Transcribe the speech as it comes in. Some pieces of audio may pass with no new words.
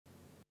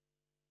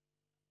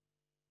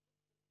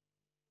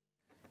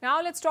Now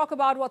let's talk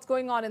about what's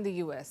going on in the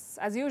US.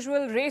 As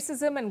usual,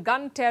 racism and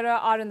gun terror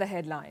are in the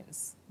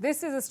headlines.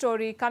 This is a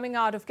story coming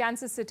out of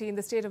Kansas City in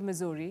the state of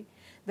Missouri.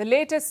 The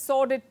latest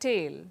sordid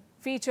tale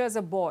features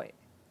a boy,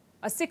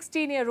 a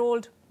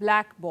 16-year-old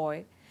black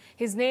boy.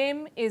 His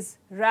name is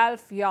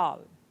Ralph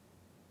Yarl,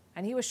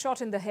 and he was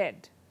shot in the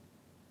head.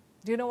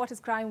 Do you know what his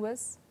crime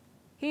was?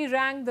 He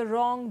rang the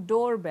wrong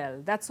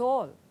doorbell, that's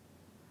all.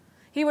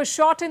 He was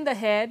shot in the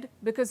head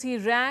because he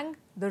rang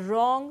the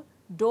wrong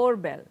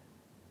doorbell.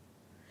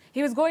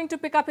 He was going to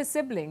pick up his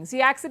siblings.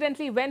 He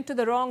accidentally went to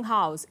the wrong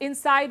house.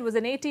 Inside was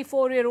an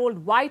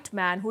 84-year-old white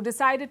man who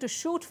decided to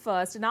shoot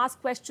first and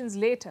ask questions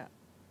later.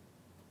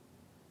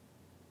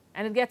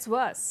 And it gets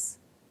worse.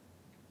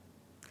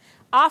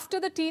 After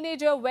the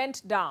teenager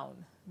went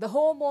down, the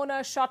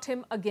homeowner shot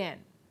him again,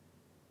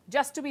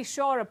 just to be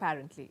sure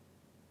apparently.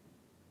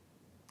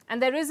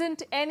 And there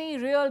isn't any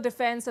real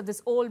defense of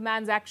this old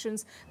man's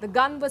actions. The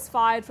gun was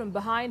fired from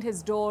behind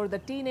his door. The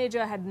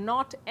teenager had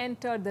not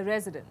entered the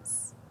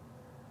residence.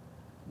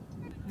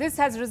 This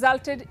has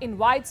resulted in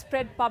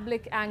widespread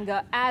public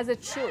anger, as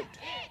it should.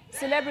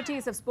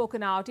 Celebrities have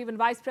spoken out. Even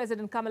Vice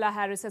President Kamala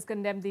Harris has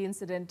condemned the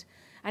incident.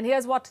 And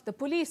here's what the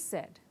police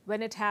said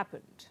when it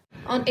happened.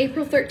 On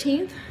April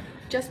 13th,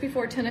 just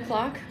before 10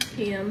 o'clock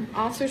p.m.,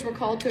 officers were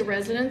called to a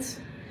residence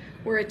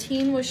where a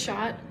teen was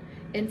shot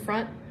in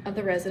front of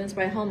the residence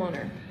by a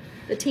homeowner.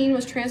 The teen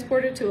was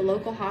transported to a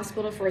local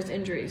hospital for his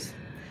injuries.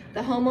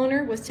 The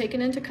homeowner was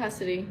taken into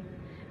custody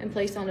and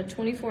placed on a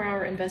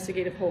 24-hour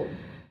investigative hold.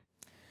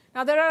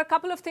 Now, there are a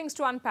couple of things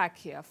to unpack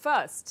here.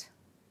 First,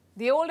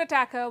 the old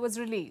attacker was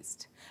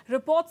released.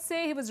 Reports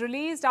say he was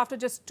released after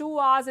just 2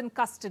 hours in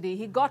custody.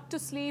 He got to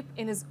sleep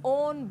in his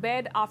own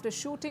bed after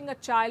shooting a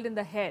child in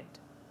the head.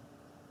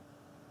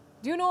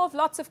 Do you know of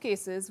lots of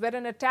cases where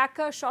an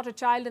attacker shot a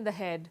child in the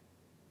head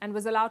and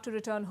was allowed to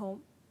return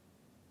home?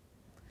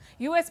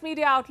 US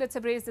media outlets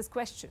have raised this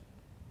question.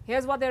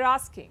 Here's what they're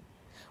asking.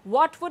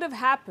 What would have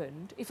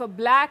happened if a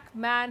black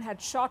man had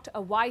shot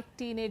a white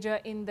teenager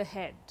in the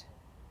head?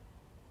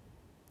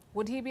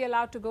 Would he be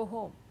allowed to go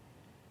home?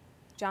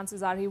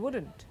 Chances are he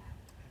wouldn't.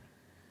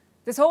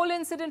 This whole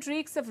incident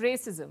reeks of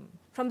racism,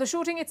 from the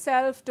shooting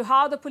itself to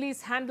how the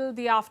police handled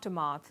the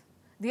aftermath.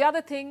 The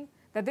other thing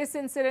that this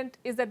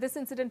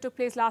incident took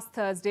place last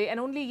Thursday, and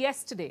only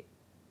yesterday,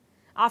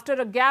 after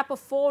a gap of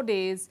 4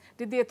 days,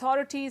 did the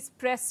authorities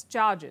press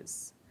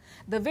charges.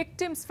 The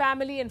victim's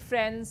family and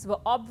friends were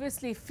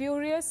obviously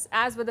furious,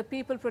 as were the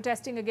people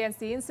protesting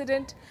against the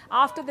incident.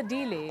 After the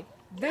delay,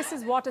 this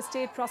is what a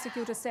state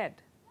prosecutor said.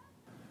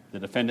 The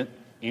defendant,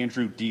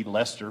 Andrew D.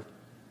 Lester,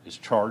 is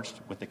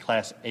charged with the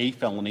Class A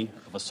felony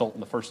of assault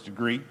in the first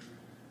degree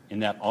in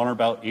that on or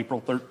about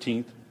April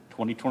 13th,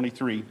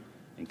 2023,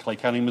 in Clay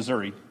County,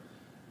 Missouri,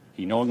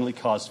 he knowingly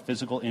caused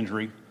physical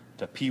injury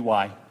to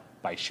P.Y.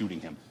 by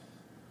shooting him.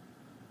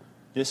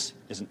 This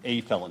is an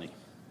A felony.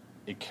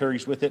 It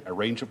carries with it a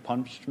range of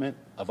punishment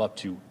of up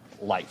to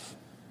life.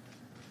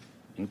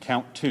 In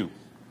count 2,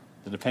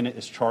 the defendant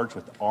is charged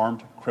with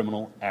armed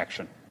criminal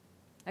action.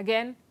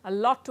 Again, a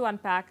lot to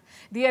unpack.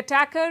 The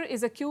attacker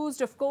is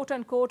accused of,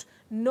 quote-unquote,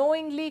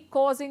 knowingly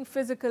causing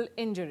physical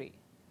injury.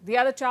 The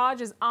other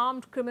charge is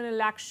armed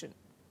criminal action.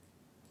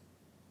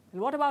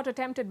 Well, what about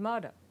attempted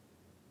murder?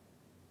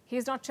 He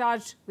is not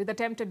charged with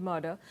attempted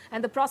murder,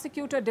 and the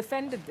prosecutor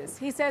defended this.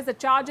 He says the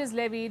charges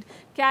levied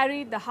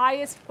carried the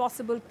highest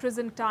possible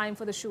prison time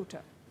for the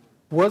shooter.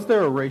 Was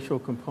there a racial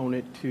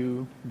component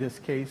to this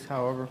case,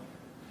 however?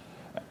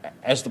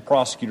 As the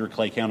prosecutor of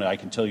Clay County, I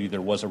can tell you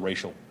there was a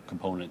racial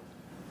component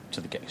to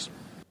the case.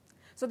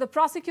 So the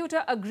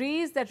prosecutor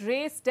agrees that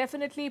race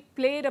definitely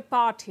played a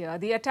part here.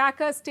 The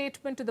attacker's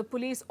statement to the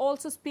police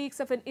also speaks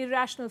of an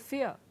irrational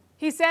fear.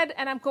 He said,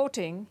 and I'm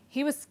quoting,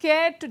 he was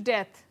scared to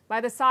death by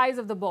the size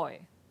of the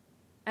boy,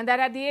 and that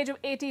at the age of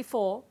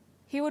 84,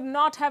 he would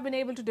not have been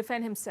able to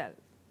defend himself.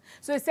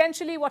 So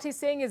essentially what he's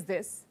saying is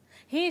this: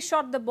 he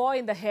shot the boy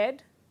in the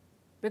head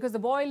because the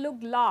boy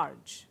looked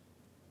large.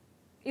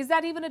 Is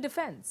that even a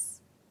defense?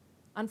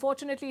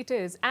 Unfortunately it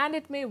is, and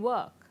it may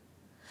work.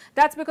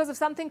 That's because of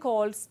something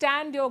called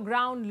stand your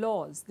ground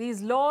laws.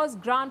 These laws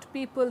grant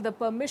people the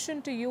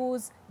permission to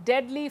use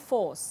deadly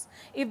force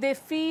if they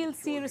feel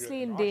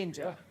seriously in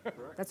danger.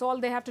 That's all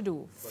they have to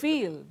do,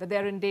 feel that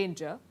they're in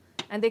danger,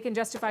 and they can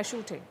justify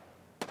shooting.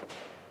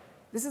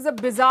 This is a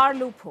bizarre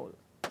loophole.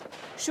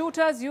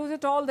 Shooters use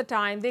it all the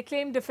time. They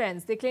claim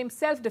defense, they claim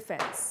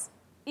self-defense,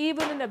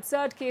 even in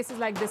absurd cases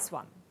like this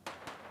one.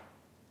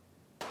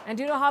 And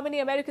do you know how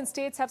many American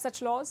states have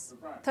such laws?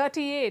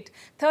 38.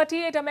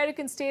 38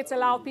 American states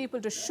allow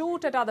people to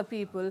shoot at other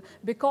people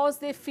because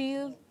they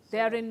feel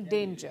they're in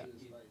danger.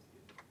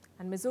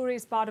 And Missouri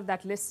is part of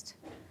that list.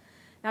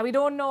 Now, we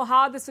don't know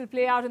how this will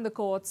play out in the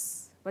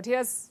courts, but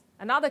here's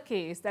another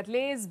case that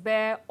lays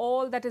bare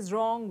all that is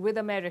wrong with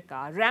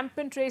America: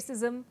 rampant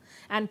racism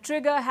and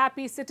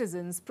trigger-happy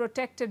citizens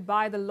protected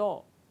by the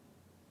law.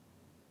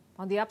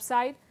 On the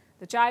upside,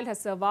 the child has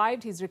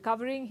survived, he's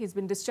recovering, he's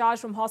been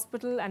discharged from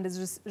hospital and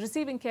is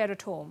receiving care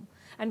at home.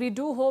 And we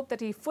do hope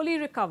that he fully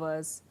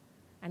recovers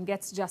and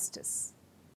gets justice.